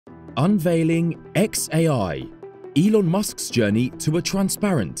Unveiling XAI, Elon Musk's journey to a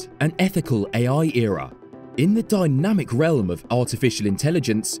transparent and ethical AI era. In the dynamic realm of artificial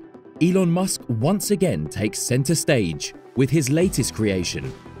intelligence, Elon Musk once again takes center stage with his latest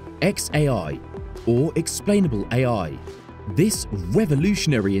creation, XAI, or Explainable AI. This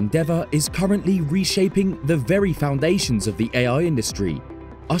revolutionary endeavor is currently reshaping the very foundations of the AI industry,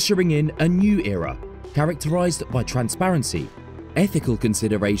 ushering in a new era characterized by transparency, ethical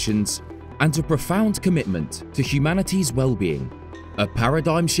considerations, and a profound commitment to humanity's well-being. A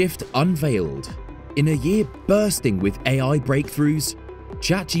paradigm shift unveiled. In a year bursting with AI breakthroughs,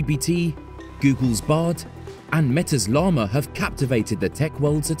 ChatGPT, Google's Bard, and Meta's Llama have captivated the tech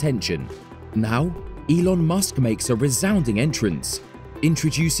world's attention. Now, Elon Musk makes a resounding entrance,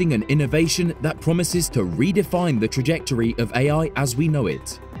 introducing an innovation that promises to redefine the trajectory of AI as we know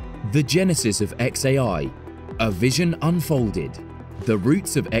it. The Genesis of XAI, a vision unfolded. The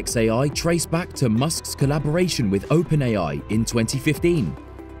roots of XAI trace back to Musk's collaboration with OpenAI in 2015,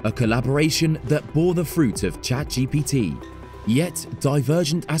 a collaboration that bore the fruit of ChatGPT. Yet,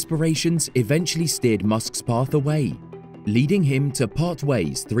 divergent aspirations eventually steered Musk's path away, leading him to part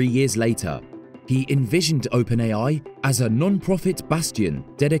ways 3 years later. He envisioned OpenAI as a non-profit bastion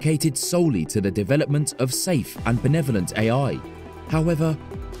dedicated solely to the development of safe and benevolent AI. However,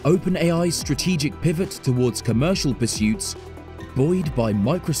 OpenAI's strategic pivot towards commercial pursuits, buoyed by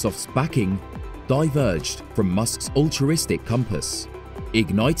Microsoft's backing, diverged from Musk's altruistic compass.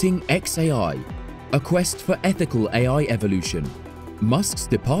 Igniting XAI, a quest for ethical AI evolution. Musk's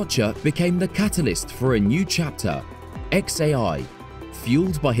departure became the catalyst for a new chapter, XAI.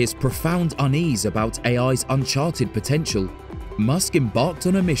 Fueled by his profound unease about AI's uncharted potential, Musk embarked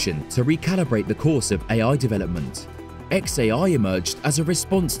on a mission to recalibrate the course of AI development. XAI emerged as a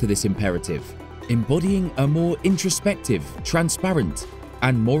response to this imperative, embodying a more introspective, transparent,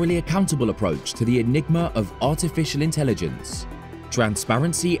 and morally accountable approach to the enigma of artificial intelligence.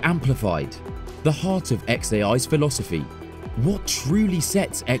 Transparency amplified, the heart of XAI's philosophy. What truly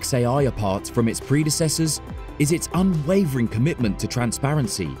sets XAI apart from its predecessors is its unwavering commitment to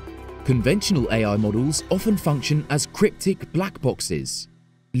transparency. Conventional AI models often function as cryptic black boxes,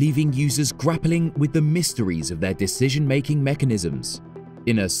 leaving users grappling with the mysteries of their decision-making mechanisms.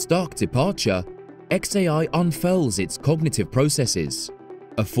 In a stark departure, XAI unfurls its cognitive processes,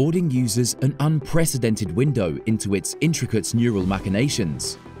 affording users an unprecedented window into its intricate neural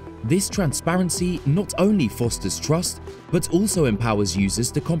machinations. This transparency not only fosters trust, but also empowers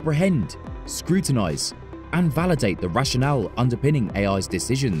users to comprehend, scrutinize, and validate the rationale underpinning AI's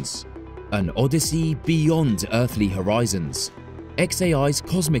decisions. An Odyssey beyond earthly horizons, XAI's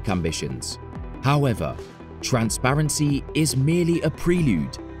cosmic ambitions. However, transparency is merely a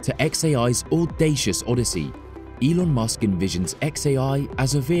prelude to XAI's audacious Odyssey. Elon Musk envisions XAI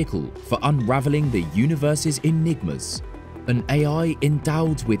as a vehicle for unraveling the universe's enigmas, an AI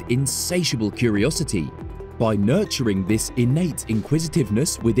endowed with insatiable curiosity. By nurturing this innate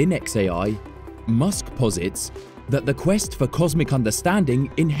inquisitiveness within XAI, Musk posits that the quest for cosmic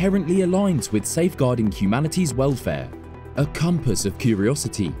understanding inherently aligns with safeguarding humanity's welfare. A compass of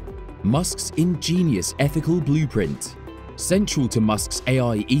curiosity, Musk's ingenious ethical blueprint. Central to Musk's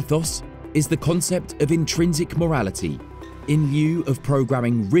AI ethos is the concept of intrinsic morality. In lieu of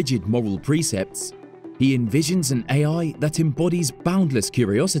programming rigid moral precepts, he envisions an AI that embodies boundless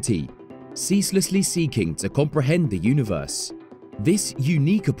curiosity, ceaselessly seeking to comprehend the universe. This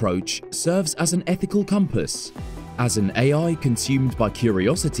unique approach serves as an ethical compass, as an AI consumed by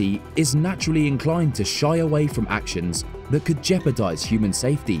curiosity is naturally inclined to shy away from actions that could jeopardize human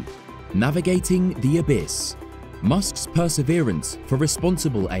safety. Navigating the abyss. Musk's perseverance for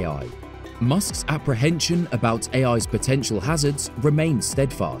responsible AI. Musk's apprehension about AI's potential hazards remains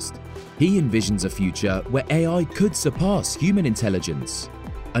steadfast. He envisions a future where AI could surpass human intelligence,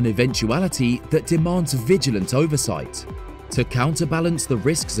 an eventuality that demands vigilant oversight. To counterbalance the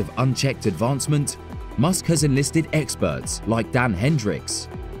risks of unchecked advancement, Musk has enlisted experts like Dan Hendricks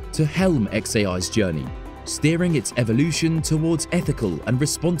to helm XAI's journey, steering its evolution towards ethical and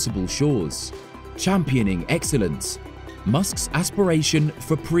responsible shores. Championing excellence. Musk's aspiration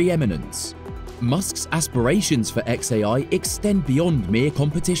for preeminence. Musk's aspirations for XAI extend beyond mere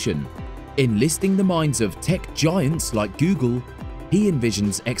competition. Enlisting the minds of tech giants like Google, he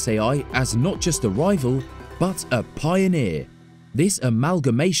envisions XAI as not just a rival, but a pioneer. This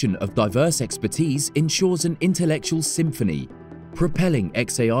amalgamation of diverse expertise ensures an intellectual symphony, propelling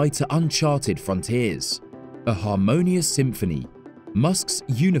XAI to uncharted frontiers. A harmonious symphony, Musk's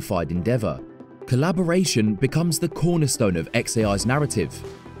unified endeavor. Collaboration becomes the cornerstone of XAI's narrative.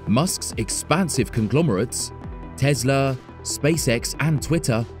 Musk's expansive conglomerates, Tesla, SpaceX, and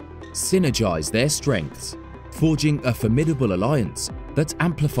Twitter, synergize their strengths, forging a formidable alliance that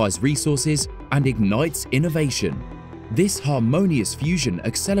amplifies resources and ignites innovation. This harmonious fusion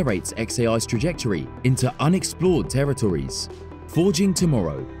accelerates XAI's trajectory into unexplored territories. Forging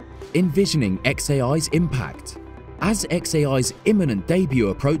tomorrow, envisioning XAI's impact. As XAI's imminent debut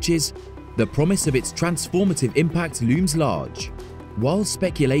approaches, the promise of its transformative impact looms large. While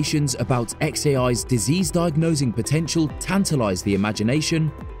speculations about XAI's disease-diagnosing potential tantalize the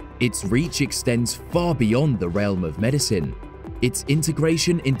imagination, its reach extends far beyond the realm of medicine. Its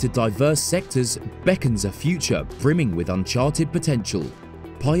integration into diverse sectors beckons a future brimming with uncharted potential.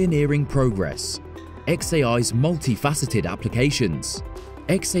 Pioneering progress. XAI's multifaceted applications.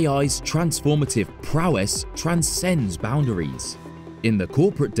 XAI's transformative prowess transcends boundaries. In the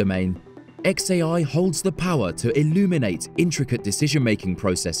corporate domain, XAI holds the power to illuminate intricate decision-making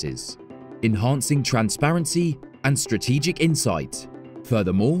processes, enhancing transparency and strategic insight.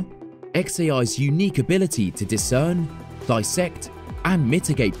 Furthermore, XAI's unique ability to discern, dissect, and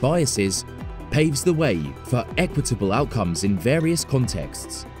mitigate biases paves the way for equitable outcomes in various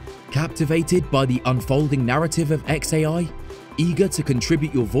contexts. Captivated by the unfolding narrative of XAI? Eager to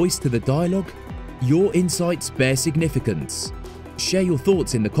contribute your voice to the dialogue? Your insights bear significance. Share your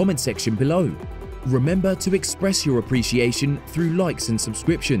thoughts in the comment section below. Remember to express your appreciation through likes and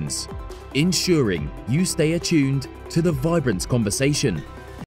subscriptions, ensuring you stay attuned to the vibrant conversation.